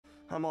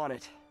I'm on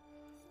it.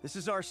 This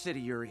is our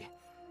city, Yuri.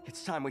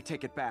 It's time we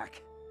take it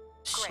back.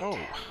 Great.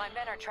 My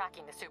men are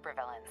tracking the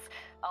supervillains.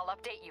 I'll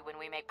update you when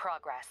we make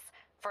progress.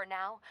 For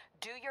now,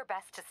 do your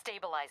best to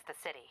stabilize the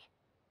city.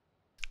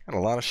 Got a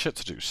lot of shit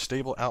to do.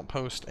 Stable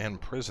outpost and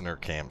prisoner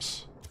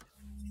camps.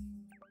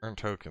 Earn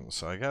tokens.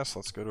 So I guess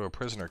let's go to a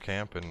prisoner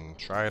camp and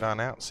try it on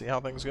out and see how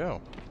things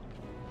go.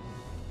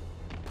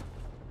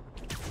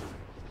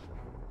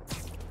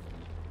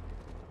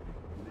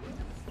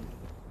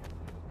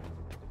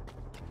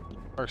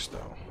 First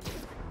though.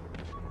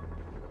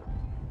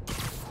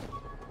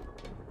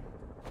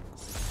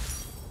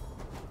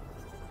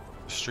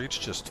 The street's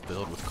just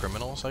filled with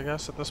criminals, I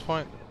guess, at this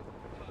point.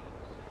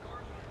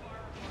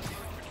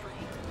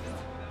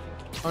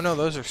 Oh no,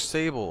 those are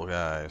Sable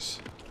guys.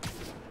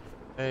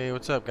 Hey,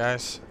 what's up,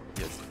 guys?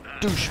 You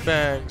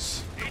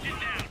douchebags.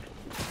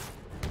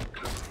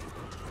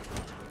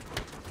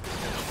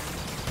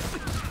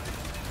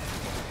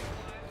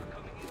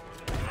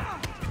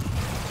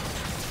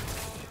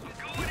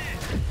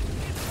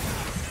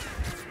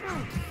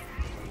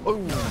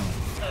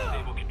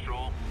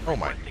 Oh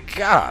my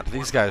god,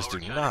 these guys do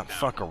not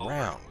fuck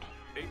around.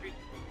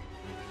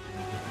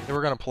 They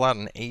were gonna pull out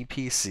an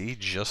APC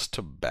just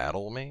to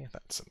battle me?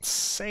 That's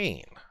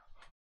insane.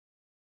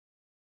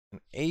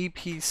 An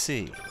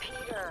APC.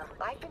 Peter,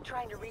 I've been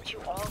trying to reach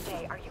you all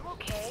day. Are you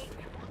okay?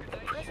 The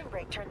prison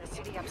break turned the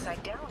city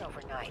upside down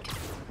overnight.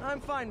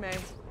 I'm fine, May.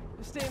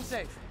 Just staying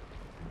safe.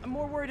 I'm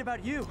more worried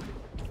about you.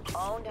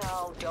 Oh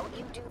no, don't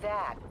you do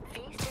that.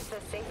 Feast is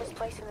the safest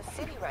place in the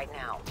city right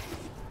now.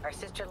 Our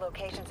sister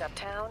locations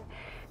uptown,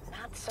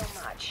 not so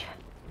much.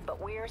 But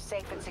we're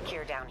safe and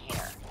secure down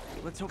here.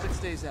 Let's hope it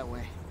stays that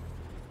way.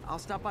 I'll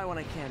stop by when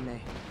I can,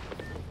 May.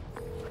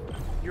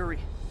 Yuri,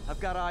 I've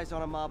got eyes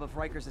on a mob of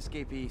Riker's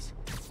escapees.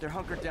 They're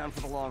hunkered down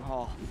for the long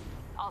haul.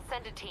 I'll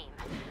send a team.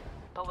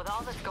 But with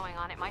all this going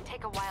on, it might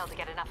take a while to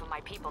get enough of my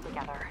people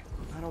together.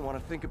 I don't want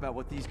to think about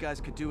what these guys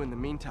could do in the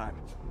meantime.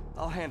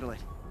 I'll handle it.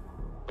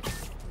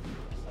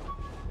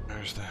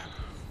 Where's that?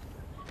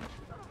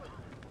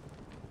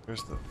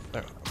 Where's the...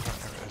 There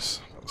it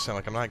is. It sound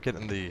like I'm not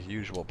getting the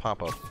usual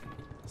pop-up.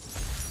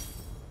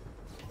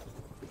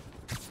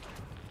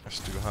 Let's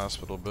do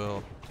hospital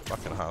bill.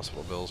 Fucking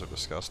hospital bills are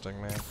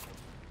disgusting, man.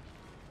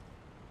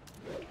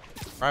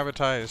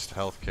 Privatized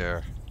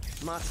healthcare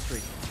Mott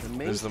Street, the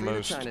main is the street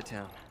most of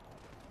Chinatown.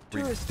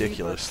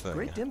 ridiculous Touristy, but thing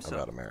great dim sum.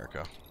 about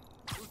America.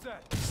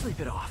 Sleep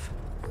it off.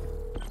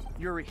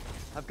 Yuri,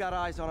 I've got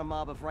eyes on a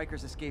mob of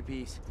Riker's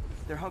escapees.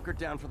 They're hunkered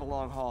down for the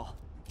long haul.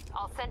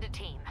 I'll send a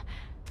team.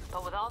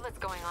 But with all that's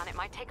going on, it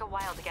might take a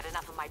while to get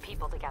enough of my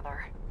people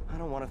together. I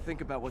don't want to think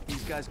about what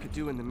these guys could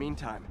do in the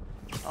meantime.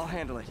 I'll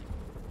handle it.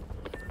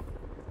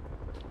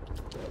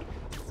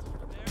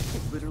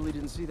 Literally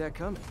didn't see that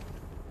coming.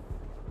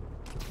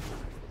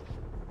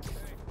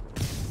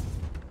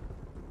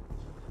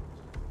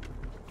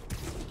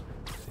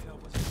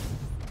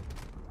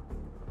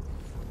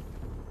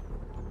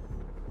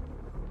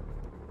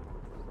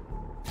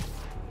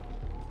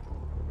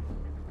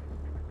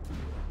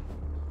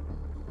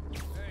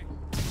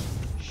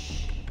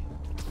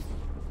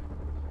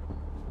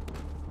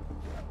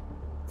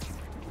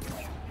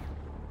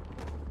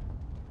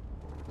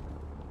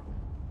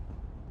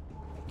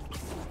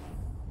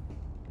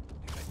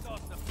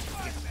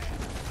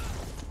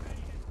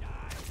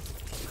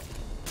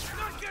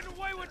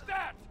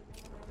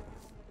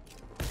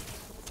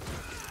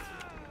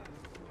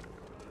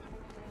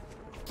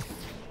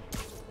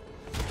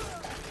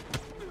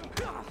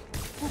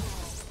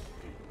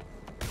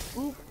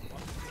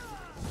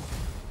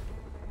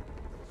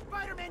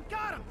 Spiderman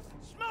got him!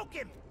 Smoke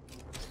him!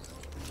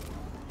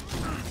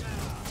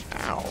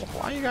 Ow,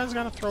 why you guys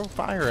gotta throw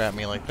fire at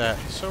me like that?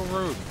 So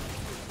rude.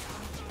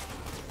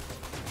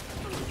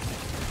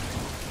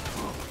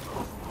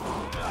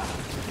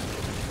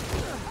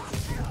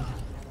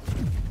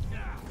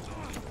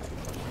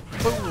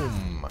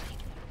 Boom!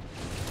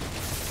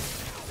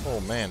 Oh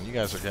man, you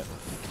guys are getting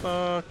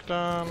fucked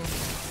on.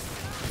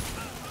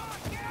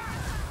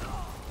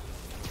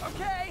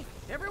 Okay,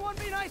 everyone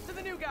be nice to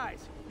the new guys.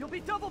 You'll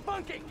be double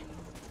bunking.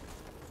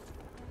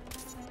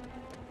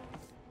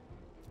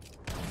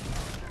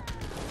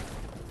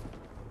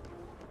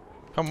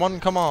 Come one,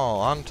 come all,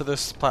 onto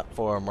this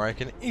platform where I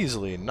can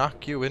easily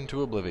knock you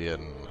into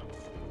oblivion.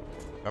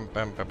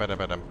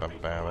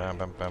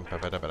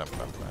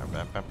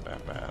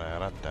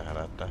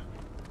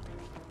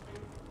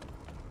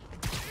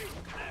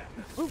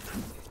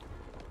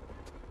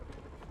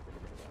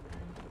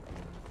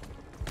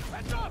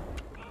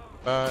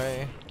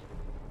 Bye.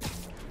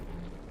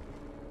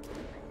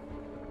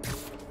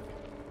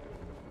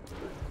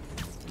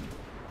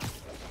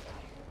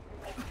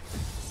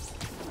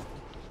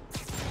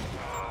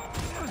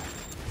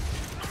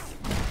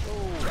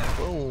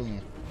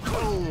 Boom.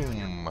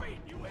 Boom.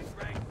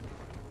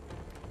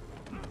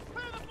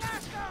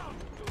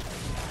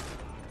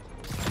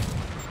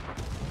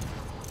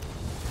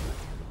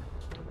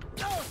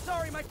 Oh,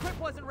 sorry, my quip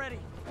wasn't ready.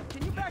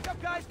 Can you back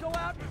up, guys? Go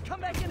out,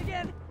 come back in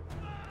again.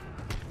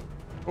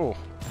 Oh.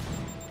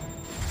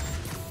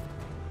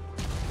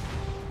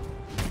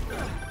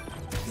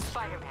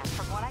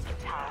 I can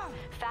tell,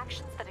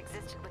 factions that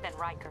existed within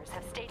Rikers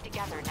have stayed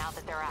together now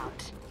that they're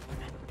out.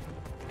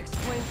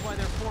 Explains why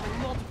they're forming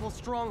multiple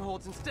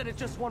strongholds instead of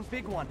just one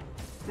big one.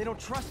 They don't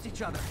trust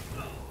each other.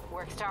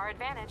 Works to our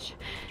advantage.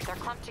 They're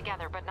clumped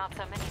together, but not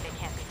so many they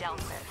can't be dealt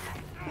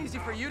with. Easy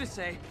for you to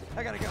say.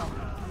 I gotta go.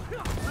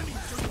 Let me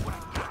show you what I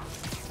got.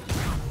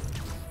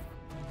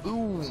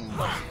 Boom.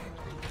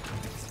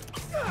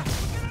 I'm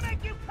gonna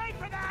make you pay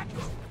for that.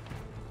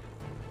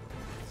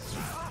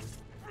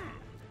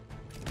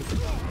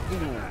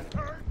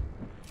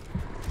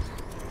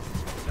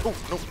 Oh,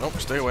 nope, nope,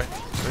 stay away.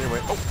 Stay away.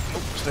 Oh,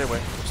 nope, stay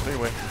away. Stay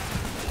away.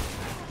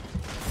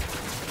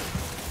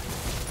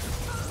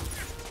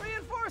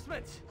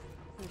 Reinforcements!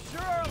 There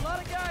sure are a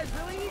lot of guys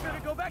really eager to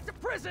go back to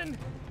prison!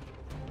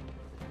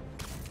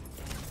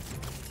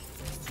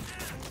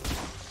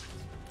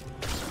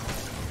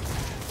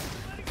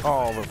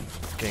 All the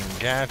fucking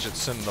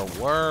gadgets in the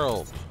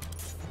world.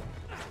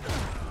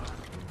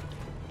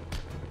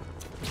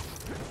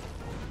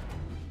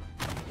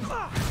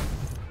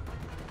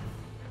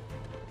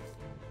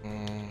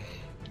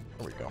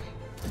 There we go.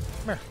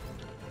 Come here.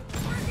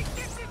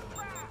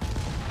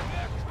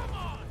 Yeah, come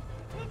on.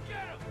 Look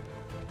at him.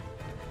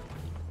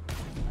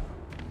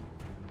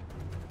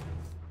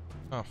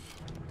 Off.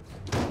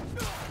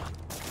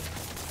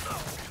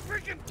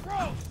 Freaking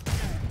gross.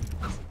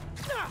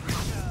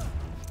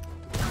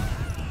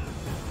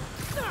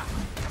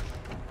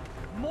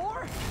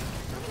 More?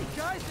 How many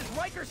guys does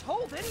Rikers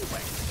hold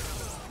anyway?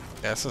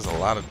 Yeah, this is a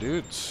lot of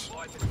dudes.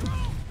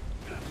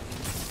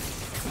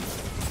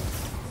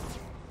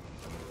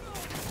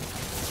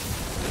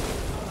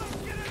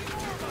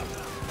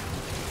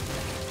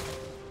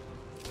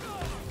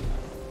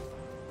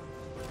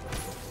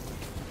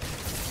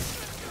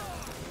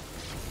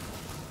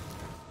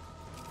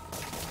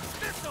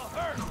 This'll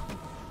hurt.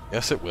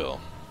 Yes, it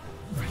will.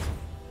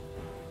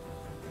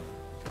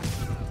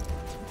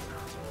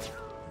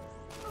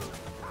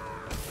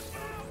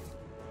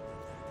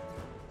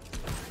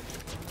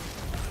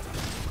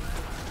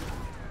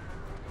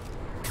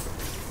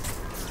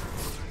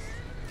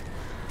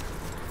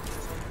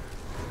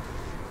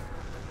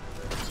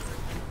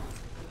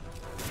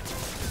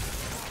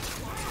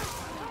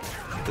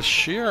 The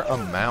sheer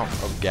amount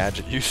of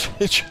gadget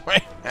usage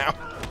right now.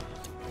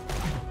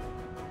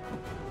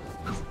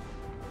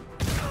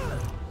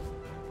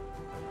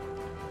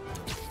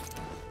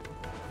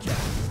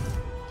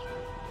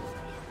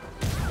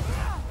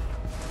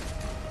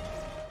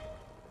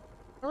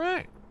 All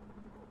right.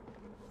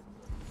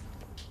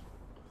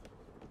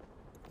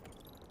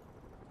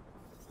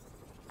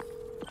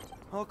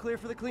 All clear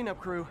for the cleanup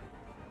crew.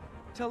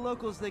 Tell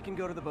locals they can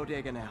go to the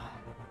bodega now.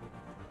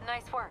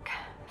 Nice work.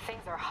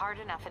 Things are hard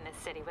enough in this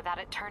city without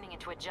it turning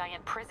into a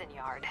giant prison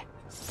yard.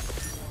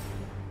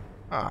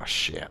 Ah,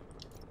 shit.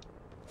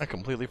 I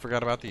completely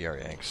forgot about the air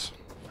yanks.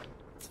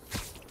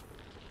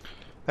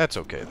 That's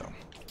okay, though.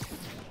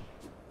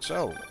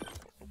 So,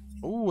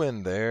 ooh,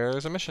 and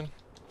there's a mission.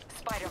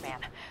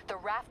 Spiderman, the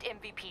raft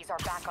MVPs are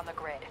back on the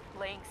grid,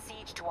 laying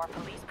siege to our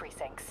police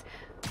precincts.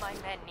 My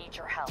men need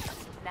your help,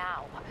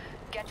 now.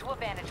 Get to a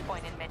vantage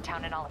point in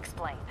Midtown and I'll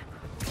explain.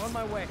 On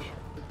my way.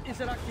 Is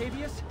it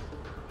Octavius?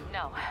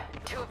 No,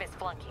 two of his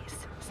flunkies,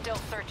 still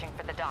searching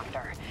for the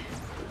doctor.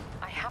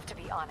 I have to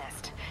be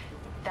honest,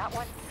 that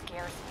one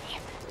scares me.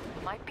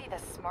 Might be the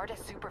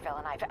smartest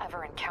supervillain I've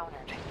ever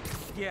encountered.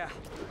 Yeah,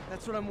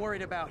 that's what I'm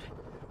worried about.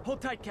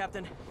 Hold tight,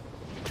 Captain.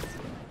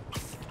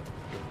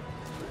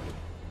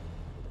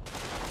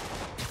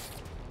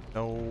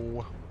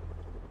 No.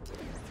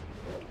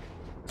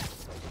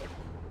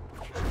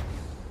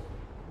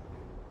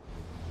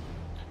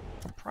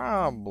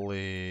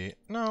 Probably...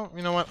 No,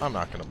 you know what? I'm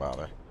not gonna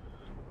bother.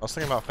 I was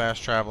thinking about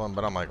fast traveling,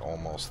 but I'm like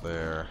almost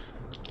there.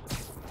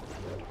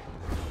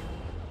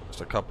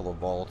 Just a couple of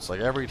vaults.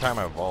 Like every time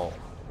I vault,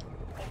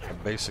 I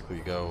basically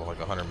go like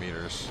 100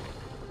 meters.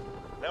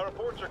 Now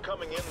reports are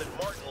coming in that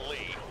Martin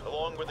Lee,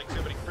 along with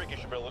exhibiting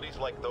freakish abilities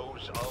like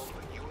those of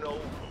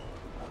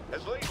you-know-who,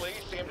 has lately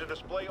seemed to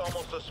display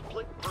almost a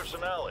split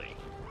personality.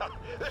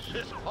 This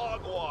is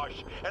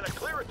hogwash and a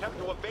clear attempt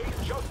to evade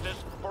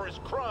justice for his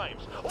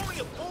crimes. Only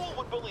a fool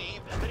would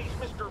believe that he's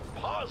Mr.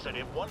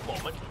 Positive one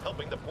moment,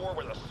 helping the poor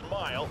with a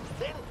smile,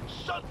 then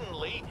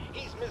suddenly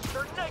he's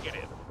Mr.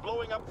 Negative,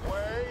 blowing up.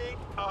 Wait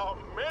a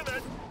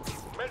minute,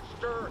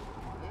 Mr.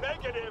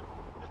 Negative.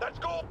 That's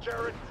gold,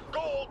 Jared.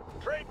 Gold.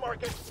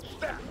 Trademark it.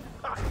 Stat.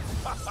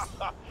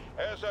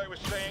 As I was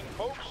saying,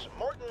 folks,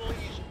 Martin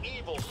Lee's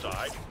evil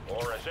side,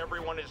 or as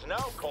everyone is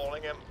now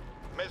calling him,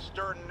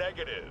 Mr.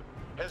 Negative,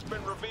 has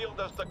been revealed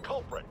as the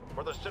culprit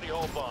for the City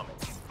Hall bombing.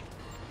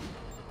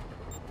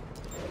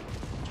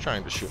 He's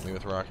trying to shoot me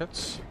with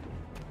rockets.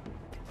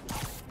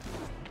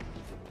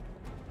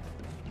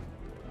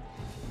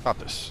 Stop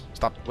this.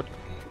 Stop. What?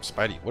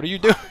 Spidey, what are you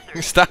doing?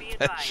 Stop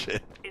that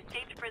shit.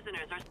 Escaped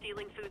prisoners are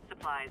stealing food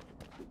supplies.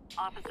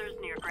 Officers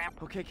near Grand...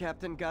 Okay,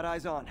 Captain, got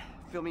eyes on.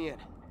 Fill me in.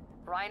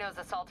 Rhino's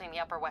assaulting the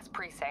Upper West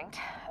Precinct.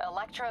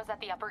 Electro's at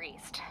the Upper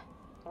East.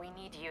 We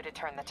need you to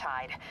turn the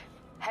tide.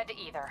 Head to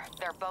either.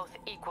 They're both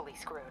equally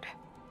screwed.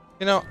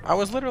 You know, I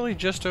was literally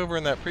just over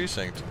in that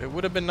precinct. It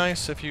would have been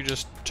nice if you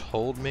just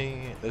told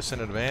me this in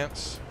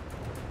advance.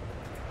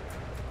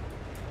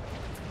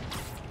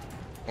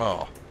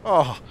 Oh.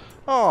 Oh.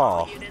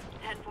 All Oh. units,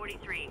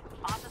 1043.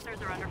 Officers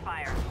are under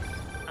fire.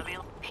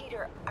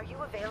 Peter, are you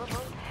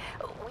available?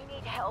 We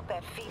need help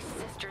at Feast's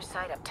sister's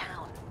side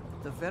uptown.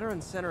 The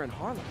Veterans Center in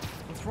Harlem.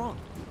 What's wrong?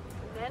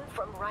 Men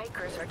from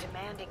Rikers are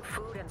demanding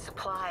food and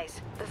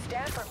supplies. The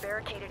staff are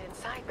barricaded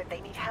inside, but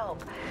they need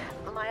help.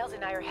 Miles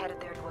and I are headed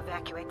there to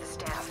evacuate the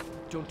staff.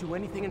 Don't do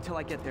anything until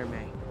I get there,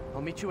 May.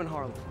 I'll meet you in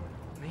Harlem.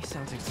 May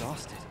sounds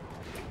exhausted.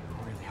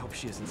 I really hope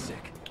she isn't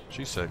sick.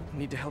 She's sick.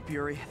 Need to help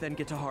Yuri, then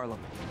get to Harlem.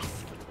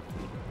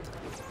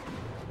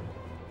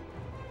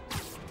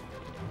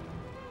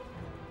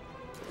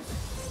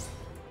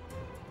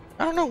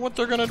 I don't know what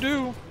they're gonna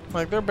do.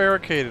 Like, they're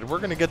barricaded. We're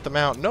gonna get them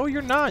out. No,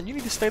 you're not. You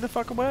need to stay the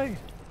fuck away.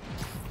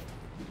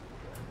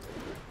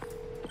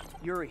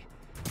 Yuri,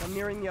 I'm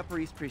nearing the Upper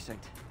East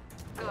Precinct.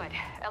 Good.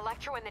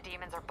 Electro and the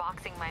demons are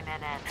boxing my men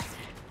in.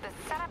 The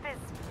setup is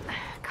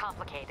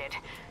complicated.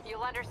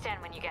 You'll understand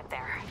when you get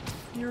there.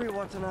 Yuri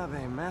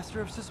Watanabe,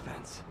 master of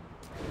suspense.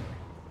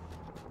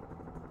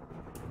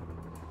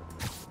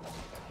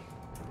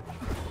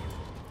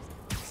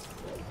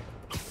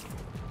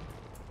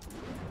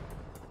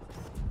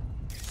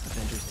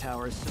 Avengers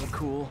Tower is so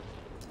cool.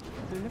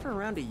 They're never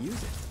around to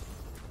use it.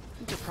 I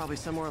think they're probably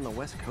somewhere on the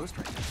West Coast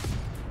right now.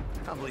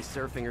 Probably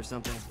surfing or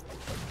something.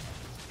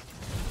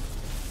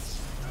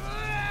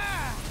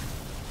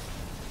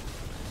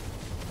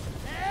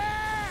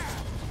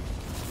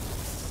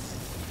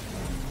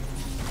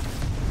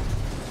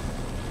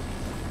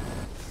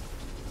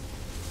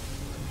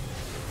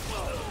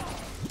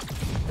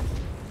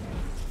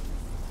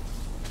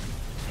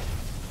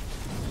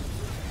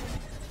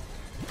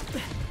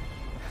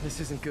 This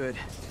isn't good.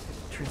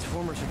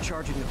 Transformers are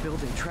charging the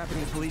building, trapping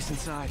the police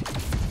inside.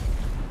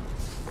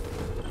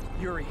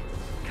 Yuri,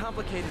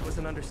 complicated was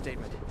an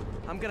understatement.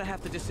 I'm gonna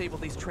have to disable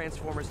these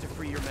transformers to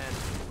free your men.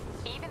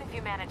 Even if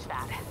you manage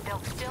that,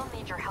 they'll still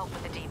need your help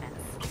with the demons.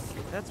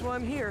 That's why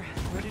I'm here,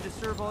 ready to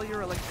serve all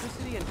your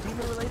electricity and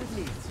demon-related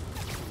needs.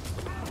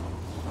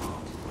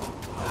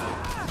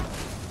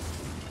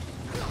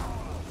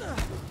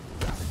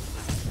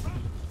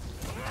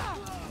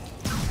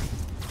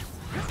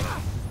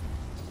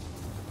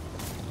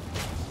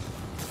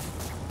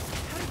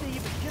 How did they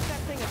even get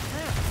that thing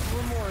attacked?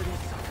 Four more of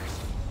these suckers.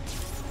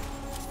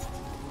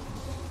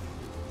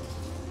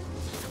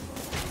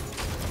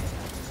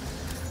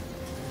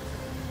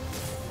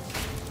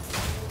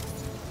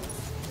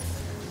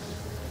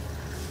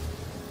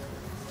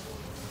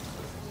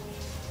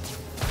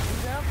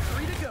 Down,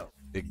 3 to go.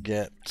 To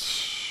get...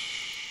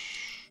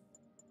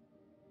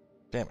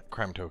 Damn it,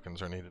 crime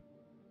tokens are needed.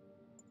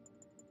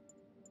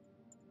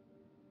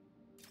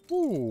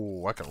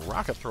 Ooh, I can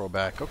rocket throw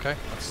back. Okay.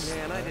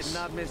 Man, I did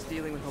not miss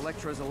dealing with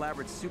Electro's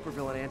elaborate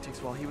supervillain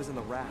antics while he was in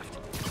the raft.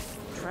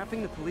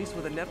 Trapping the police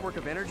with a network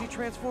of energy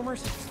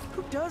transformers?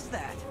 Who does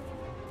that?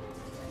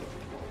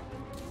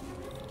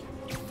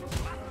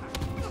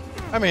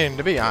 I mean,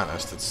 to be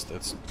honest,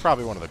 it's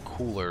probably one of the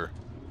cooler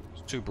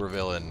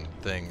supervillain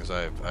things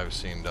I've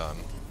seen done.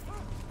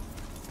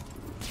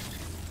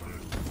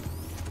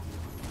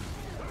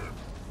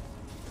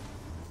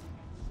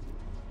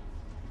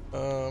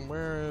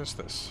 Where is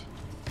this?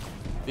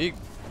 Be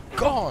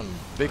gone,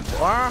 big boy.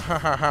 Ow!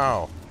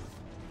 Ow!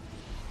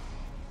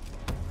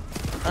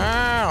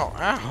 Ow!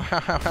 Ow! Ow!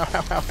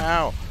 Ow! Ow!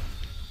 Ow!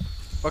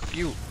 Fuck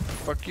you!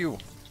 Fuck you!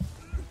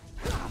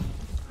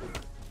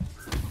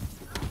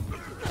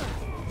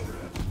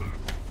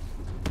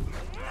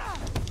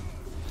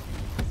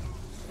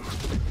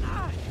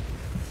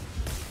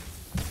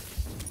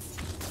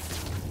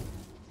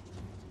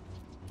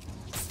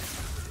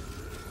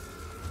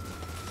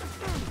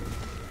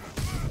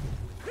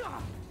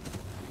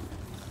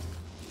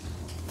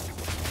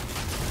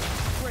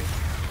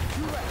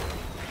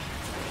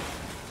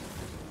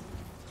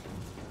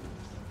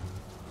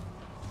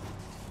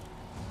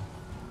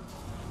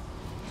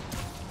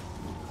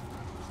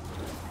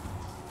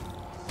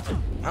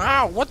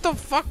 Ow! What the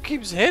fuck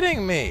keeps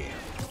hitting me?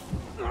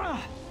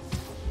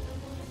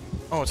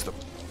 Oh, it's the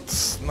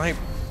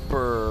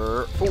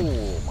sniper.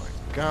 Oh my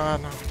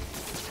god.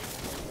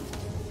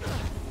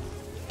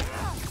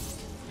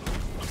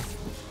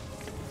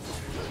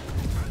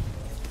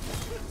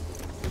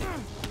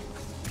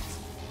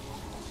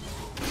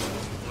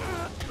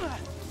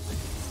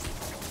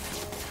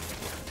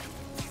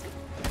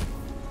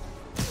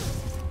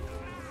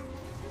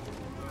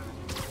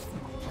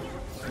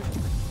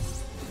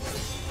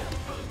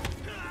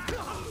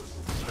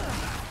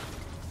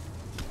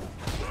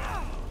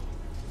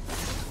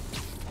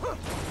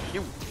 You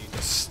need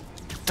to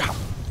stop.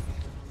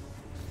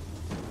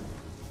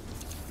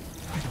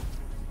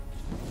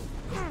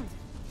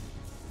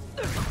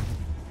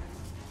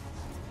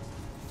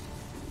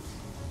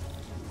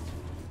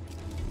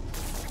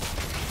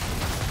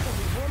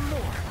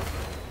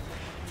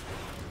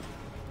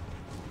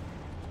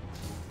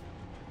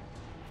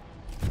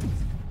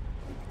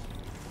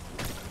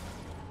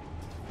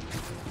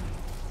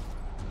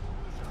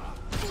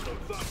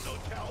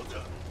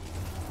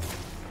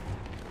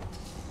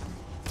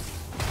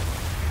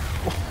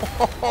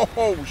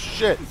 Oh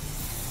shit!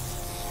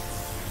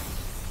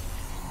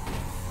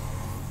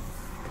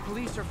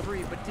 Police are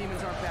free, but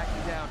demons aren't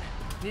backing down.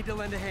 Need to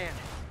lend a hand.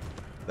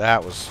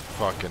 That was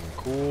fucking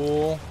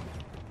cool.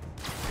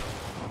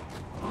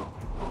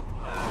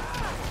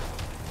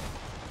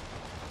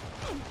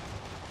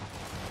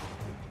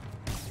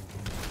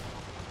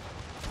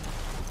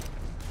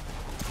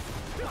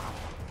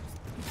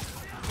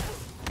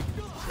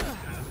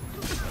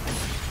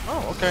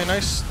 Oh, okay,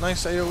 nice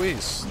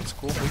AoEs. That's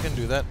cool. We can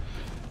do that.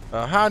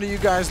 How do you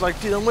guys like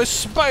dealing with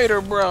Spider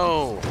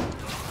Bro?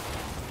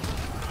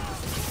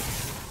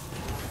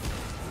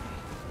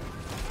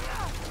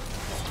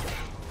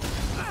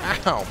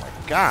 Oh my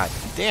god,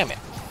 damn it.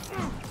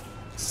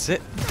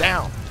 Sit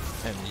down.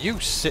 And you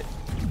sit.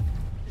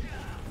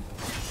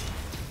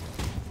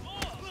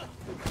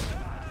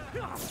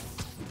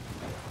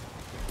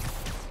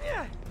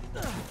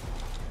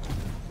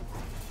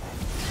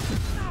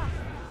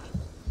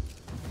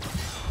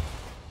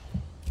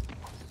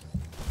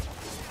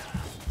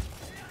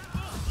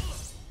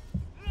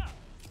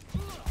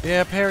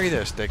 Yeah, parry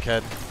this,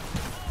 dickhead.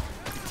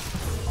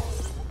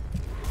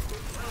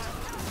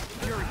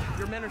 Yuri,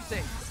 your men are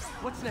safe.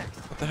 What's next?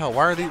 What the hell?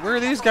 Where are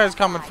these guys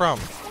coming from?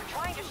 We're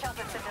trying to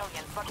shelter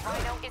civilians, but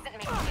Rhino isn't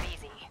making it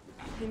easy.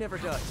 He never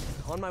does.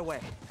 On my way.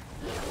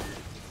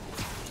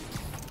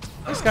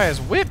 This guy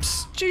has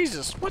whips.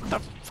 Jesus, what the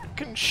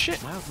fucking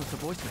shit? Miles left a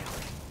voicemail.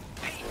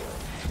 Pete!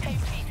 Hey,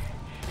 Pete.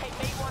 Hey,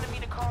 May wanted me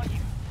to call you.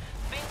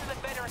 Things in the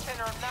Veteran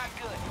Center are not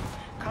good.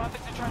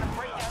 Convicts are trying to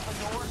break down the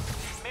doors.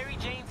 Mary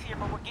Jane's here,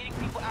 but we're getting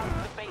people out of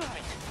the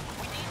basement.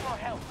 We need more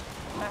help.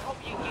 I hope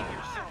you get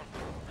here soon.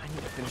 I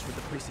need to finish with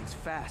the precincts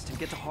fast and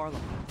get to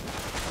Harlem.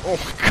 Oh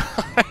my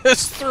god,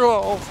 it's through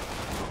a whole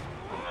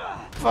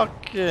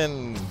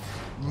fucking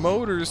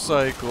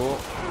motorcycle.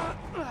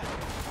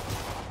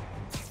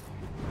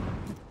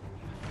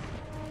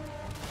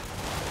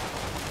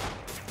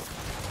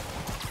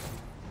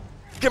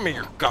 Give me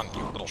your gun,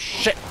 you little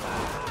shit.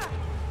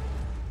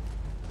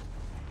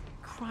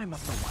 Crime up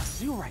the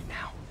wazoo right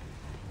now.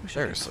 Wish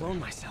I could Seriously. clone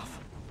myself.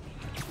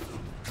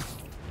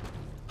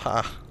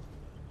 Ha.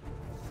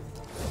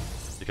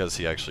 Because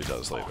he actually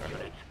does later.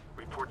 Units,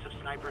 reports of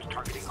snipers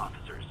targeting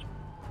officers.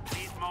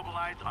 Please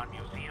mobilize on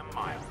Museum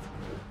Mile.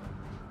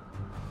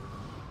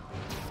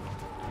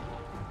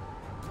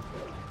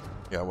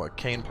 Yeah, what?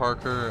 Kane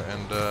Parker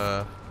and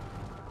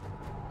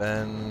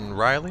Ben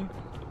Riley?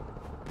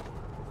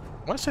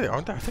 I want to say,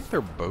 aren't they? I think they're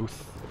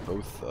both.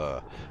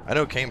 I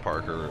know Kane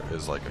Parker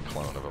is like a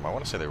clone of him. I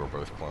want to say they were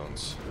both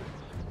clones.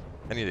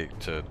 I need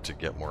to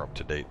get more up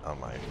to date on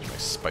my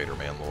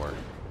Spider-Man lore.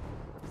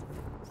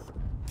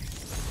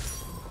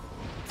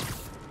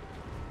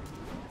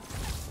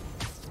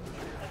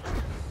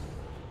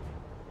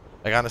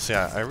 Like honestly,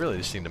 I really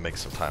just need to make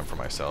some time for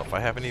myself. I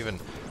haven't even.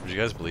 Would you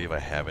guys believe I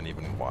haven't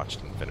even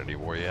watched Infinity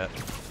War yet?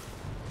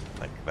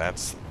 Like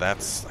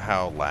that's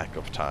how lack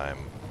of time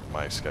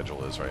my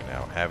schedule is right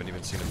now. Haven't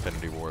even seen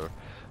Infinity War.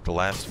 The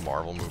last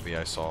Marvel movie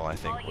I saw, I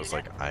think, was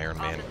like Iron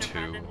Man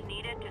 2.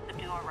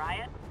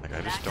 Like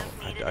I just don't.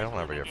 I don't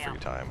ever get free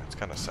time. It's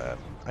kind of sad.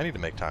 I need to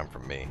make time for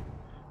me.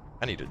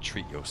 I need to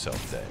treat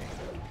yourself day.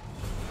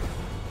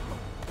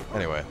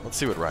 Anyway, let's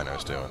see what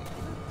Rhino's doing.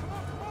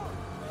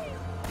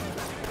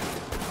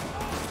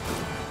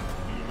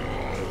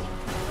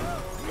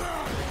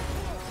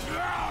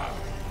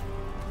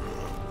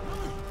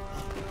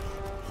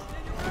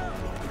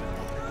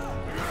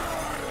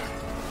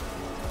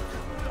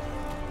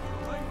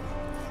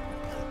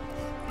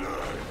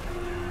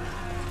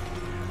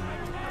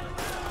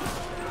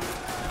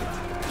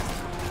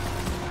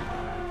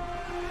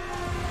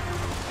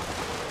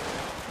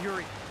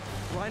 Yuri,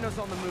 Rhino's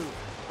on the move,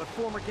 but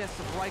former guests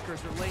of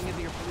Rikers are laying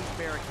into your police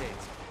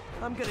barricades.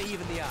 I'm gonna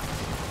even the odds.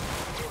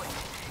 Do it.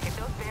 If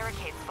those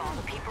barricades fall,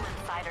 the people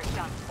inside are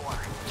done for.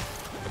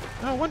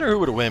 I wonder who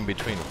would win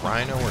between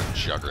Rhino or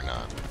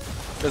Juggernaut.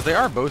 Because they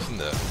are both in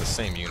the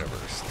same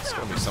universe. It's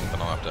going to be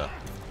something I'll have to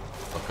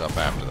look up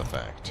after the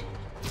fact.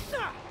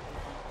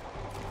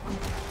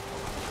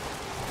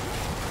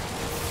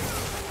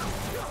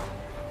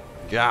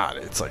 God,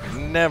 it's like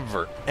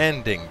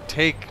never-ending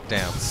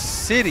takedown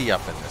city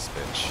up in this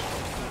bitch.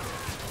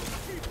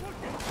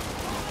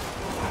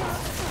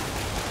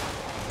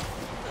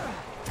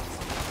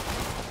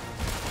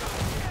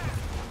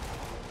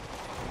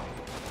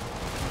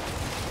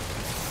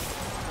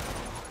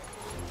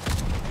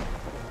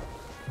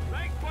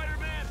 Thanks,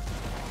 Spider-Man!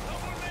 No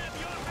more man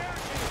beyond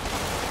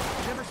barricades!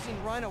 I've never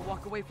seen Rhino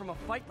walk away from a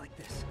fight like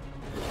this.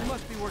 He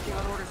must be working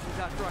on orders from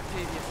Dr.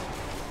 Octavius,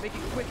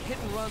 making quick hit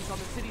and runs on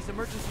the city's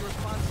emergency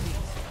response teams.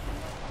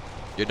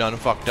 You're done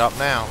fucked up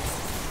now.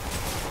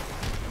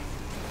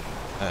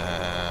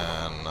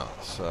 And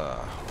let's, and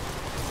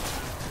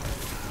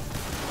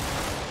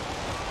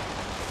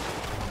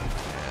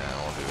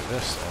we'll do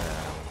this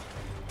and...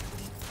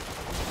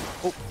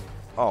 Oh,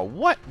 oh,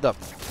 what the...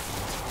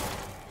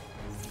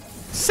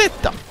 Sit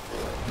the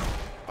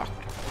fuck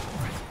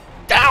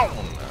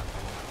down!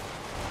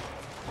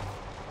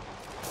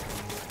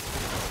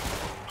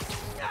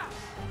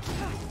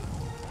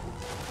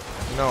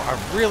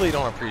 really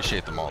don't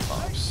appreciate the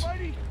Molotovs.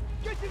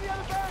 Get to the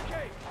other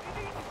barricade!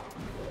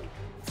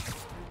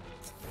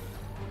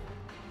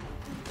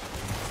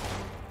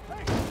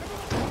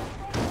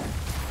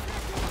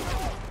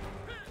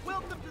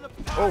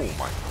 Oh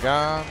my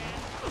god.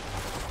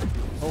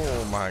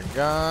 Oh my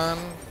god.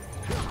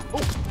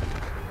 Oh.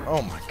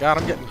 Oh my god,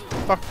 I'm getting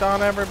fucked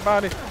on,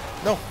 everybody.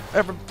 No,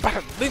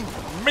 everybody,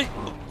 leave me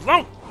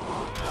alone.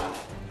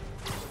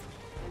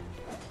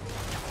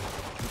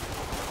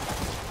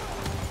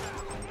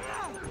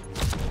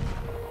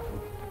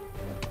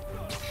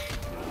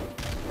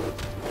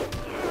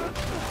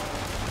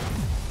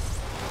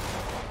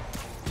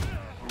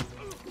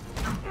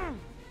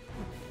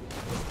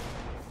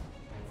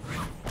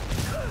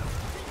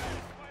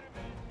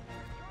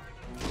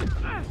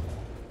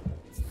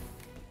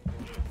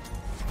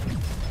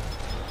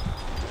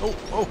 Oh,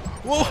 oh,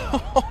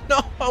 whoa, no,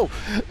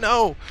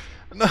 no,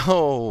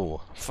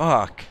 no,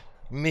 fuck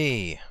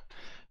me. I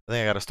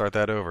think I gotta start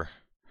that over.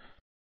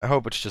 I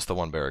hope it's just the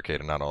one barricade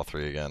and not all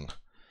three again.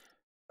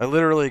 I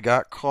literally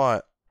got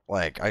caught,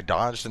 like, I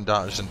dodged and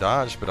dodged and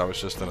dodged, but I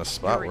was just in a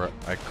spot where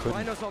I couldn't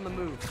Rhino's on the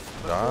move,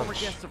 but dodge. former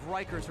guests of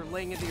Rikers are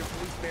laying into your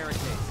police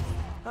barricades.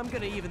 I'm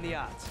gonna even the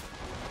odds.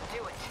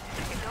 Do it.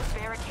 If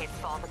those barricades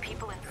fall, the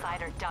people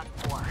inside are done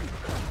for.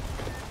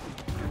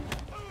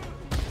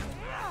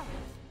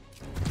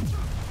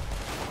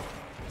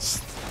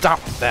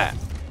 Stop that!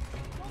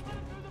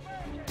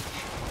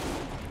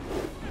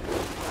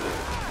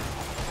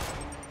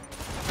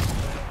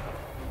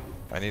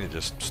 I need to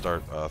just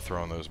start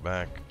throwing those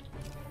back.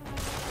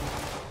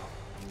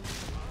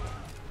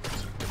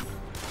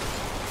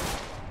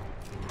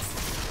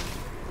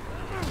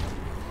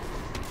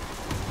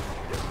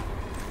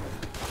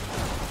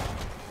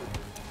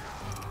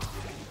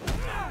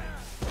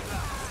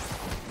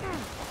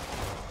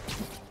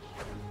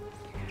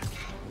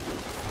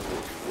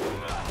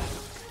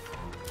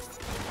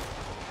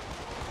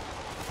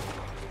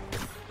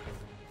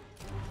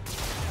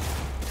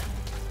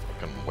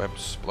 Web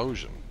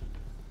explosion.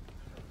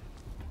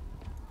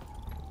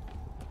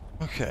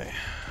 Okay.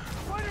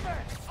 Spiderman!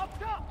 Up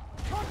top!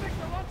 Convicts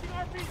are launching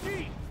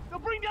RPGs! They'll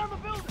bring down the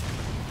building!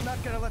 I'm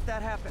not gonna let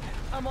that happen.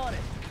 I'm on it.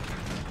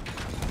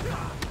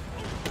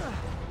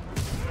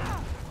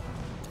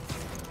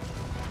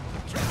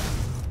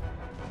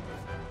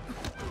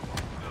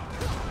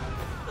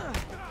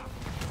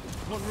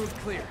 One route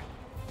clear.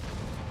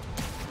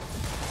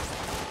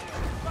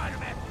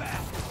 Spider-Man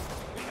back!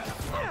 We gotta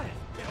burn this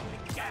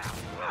building down!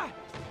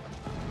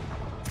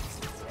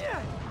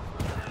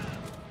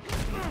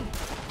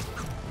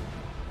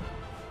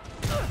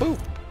 Boop.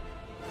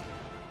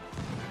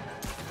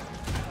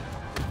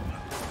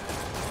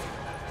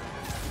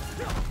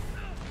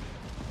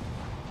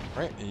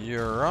 Right,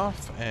 you're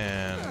off,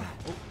 and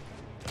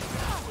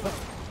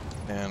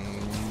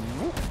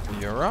whoop,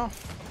 you're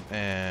off,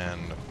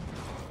 and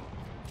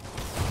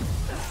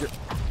you're,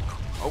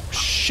 oh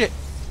shit!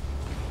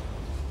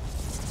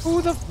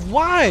 Who the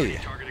why?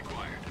 Target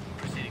acquired.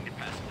 Proceeding to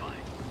pacify.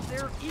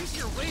 There are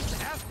easier ways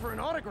to ask for an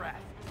autograph.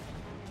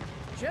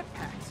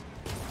 Jetpacks.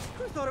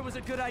 Who thought it was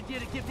a good idea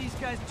to give these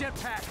guys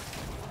jetpacks?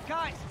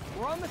 Guys,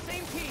 we're on the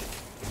same team.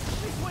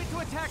 Please wait to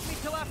attack me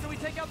till after we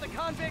take out the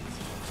convicts.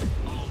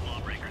 All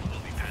lawbreakers will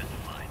be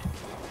pacified.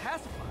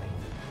 Pacified?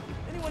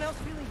 Anyone else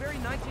feeling very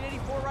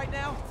 1984 right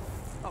now?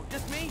 Oh,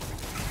 just me?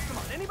 Come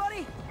on,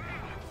 anybody?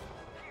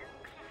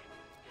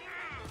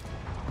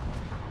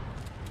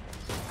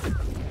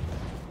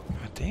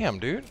 God damn,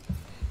 dude.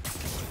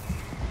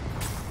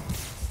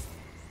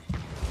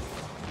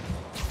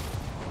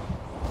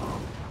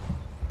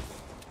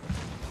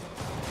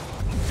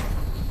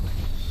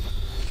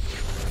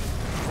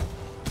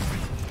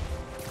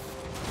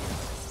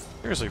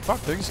 Seriously,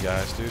 fuck these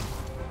guys, dude.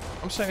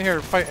 I'm sitting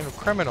here fighting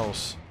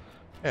criminals.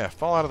 Yeah,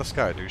 fall out of the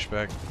sky,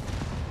 douchebag. I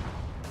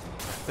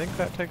think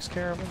that takes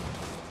care of him.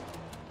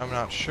 I'm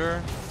not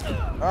sure.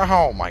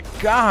 Oh my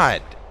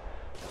god!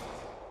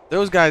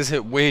 Those guys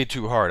hit way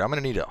too hard. I'm gonna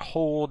need a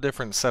whole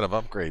different set of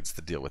upgrades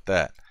to deal with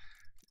that.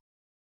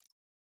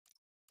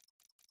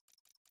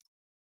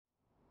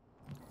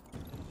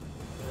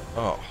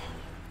 Oh.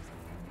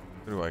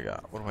 What do I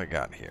got? What do I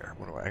got here?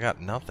 I got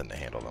nothing to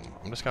handle them.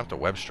 I'm just gonna have to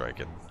web strike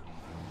it.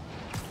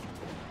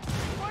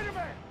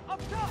 Spider-Man!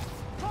 Up top!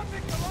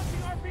 Convicts are launching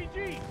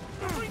RPGs!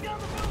 They'll bring down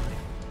the building!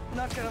 I'm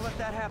not gonna let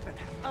that happen.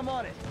 I'm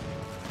on it.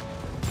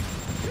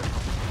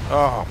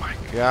 Oh my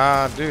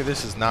god, dude,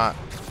 this is not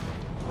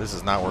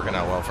working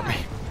out well for me.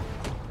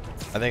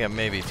 I think it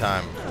may be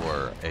time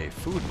for a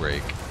food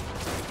break.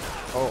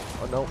 Oh,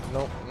 no,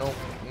 no, no,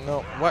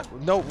 no. What?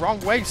 No, wrong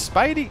way,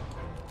 Spidey!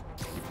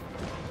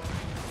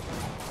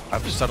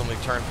 I've suddenly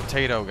turned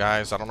potato,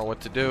 guys. I don't know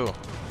what to do.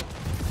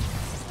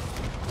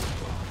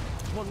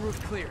 One route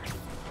clear.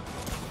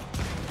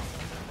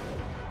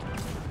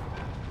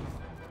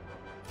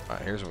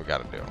 Alright, here's what we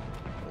gotta do.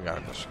 We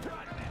gotta just...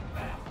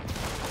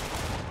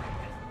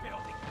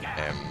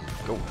 and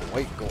go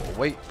away.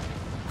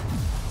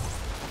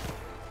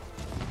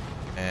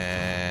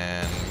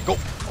 And go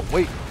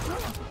away.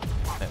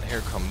 And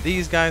here come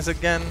these guys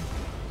again.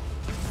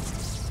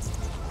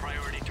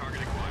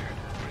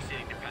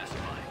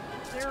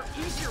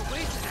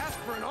 wait to ask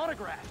for an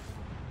autograph.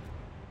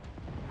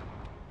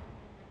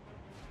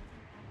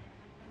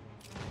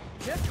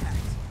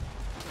 Jetpacks?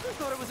 Who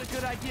thought it was a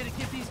good idea to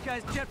give these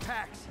guys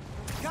jetpacks?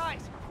 Guys,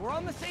 we're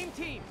on the same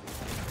team.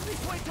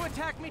 Please wait to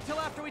attack me till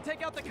after we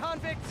take out the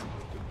convicts.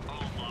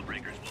 All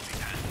lawbreakers will be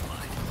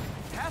pacified.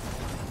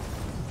 Pacified?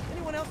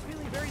 Anyone else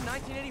feeling very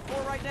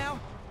 1984 right now?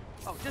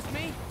 Oh, just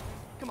me?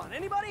 Come on,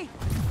 anybody?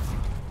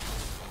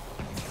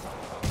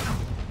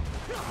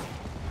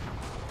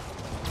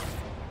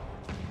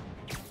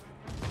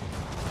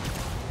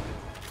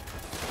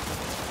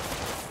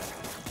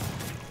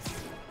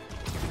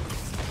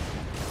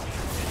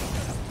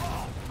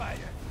 Oh,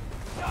 Spider!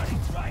 Starting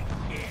right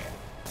here!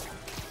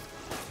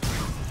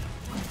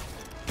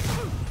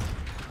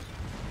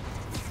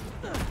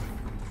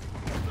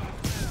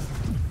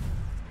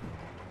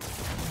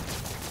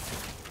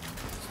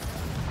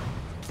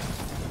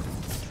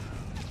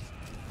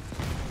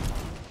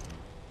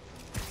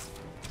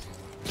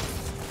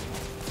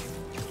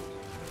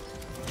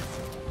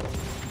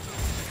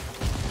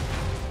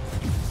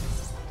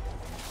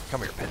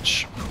 Come here,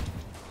 bitch.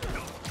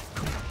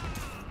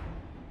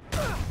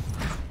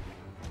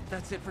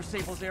 That's it for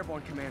Sable's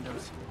airborne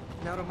commandos.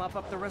 Now to mop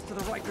up the rest of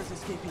the Rikers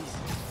escapees.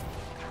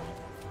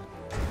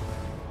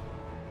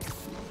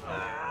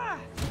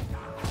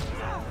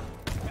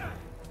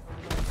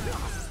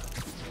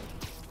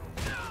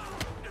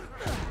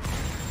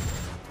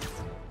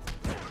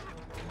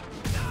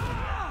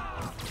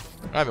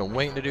 I've been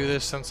waiting to do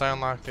this since I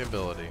unlocked the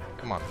ability.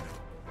 Come on.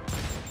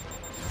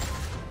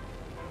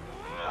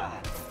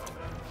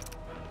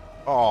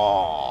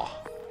 Oh,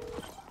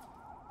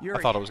 Yuri,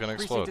 I thought it was gonna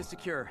precinct explode. is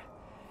secure.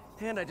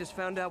 And I just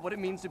found out what it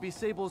means to be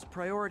Sable's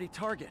priority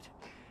target.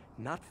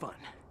 Not fun.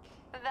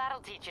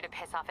 That'll teach you to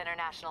piss off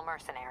international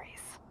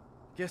mercenaries.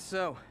 Guess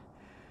so.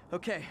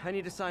 Okay, I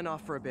need to sign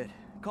off for a bit.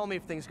 Call me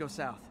if things go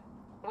south.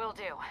 Will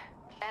do.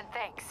 And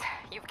thanks.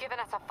 You've given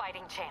us a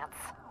fighting chance.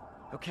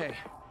 Okay.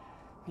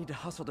 Need to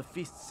hustle to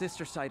Feast's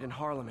sister site in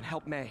Harlem and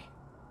help May.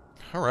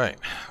 Alright,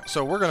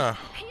 so we're gonna...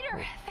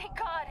 Peter, thank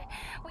God.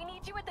 We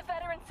need you at the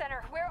Veterans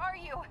Center. Where are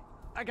you?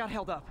 I got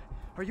held up.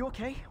 Are you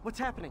okay? What's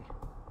happening?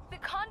 The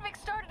convicts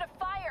started a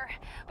fire.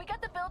 We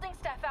got the building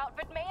staff out,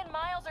 but May and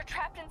Miles are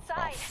trapped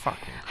inside. Oh,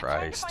 fucking I'm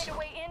trying to Christ. find a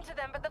way into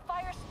them, but the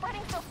fire's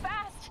spreading so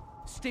fast.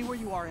 Stay where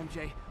you are,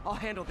 MJ. I'll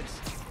handle this.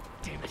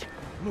 Damn it.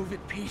 Move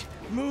it, Pete.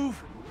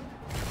 Move!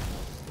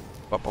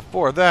 But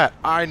before that,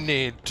 I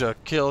need to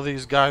kill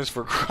these guys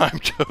for crime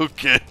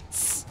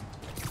tokens.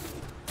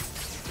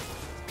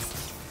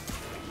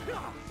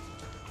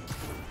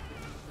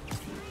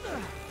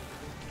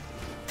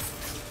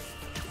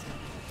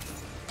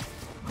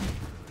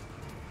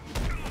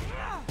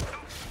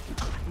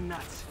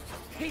 Nuts.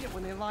 Hate it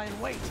when they lie in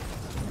wait.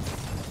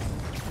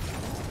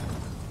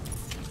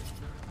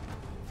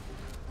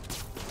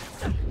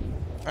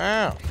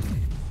 Ow.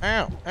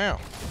 Ow. Ow.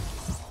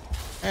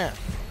 Ow.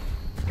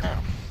 Ow.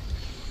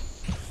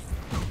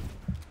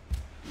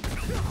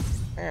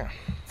 Ow.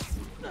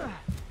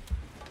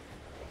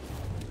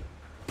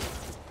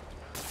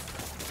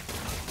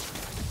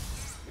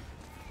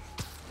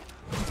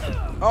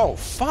 Oh,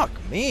 fuck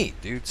me,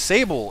 dude.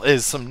 Sable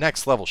is some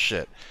next level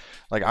shit.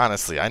 Like,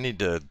 honestly, I need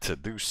to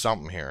do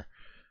something here.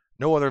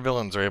 No other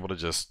villains are able to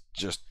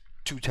just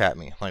two-tap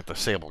me like the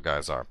Sable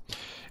guys are.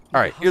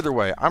 Alright, either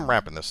way, I'm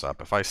wrapping this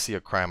up. If I see a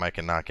crime I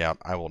can knock out,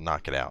 I will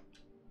knock it out.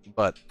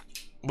 But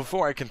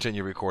before I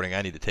continue recording,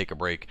 I need to take a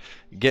break,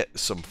 get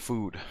some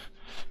food,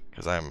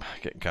 because I'm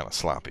getting kind of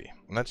sloppy.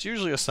 And that's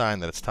usually a sign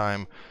that it's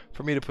time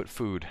for me to put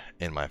food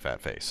in my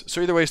fat face.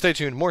 So either way, stay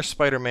tuned. More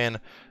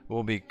Spider-Man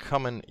will be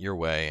coming your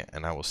way,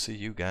 and I will see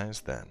you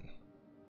guys then.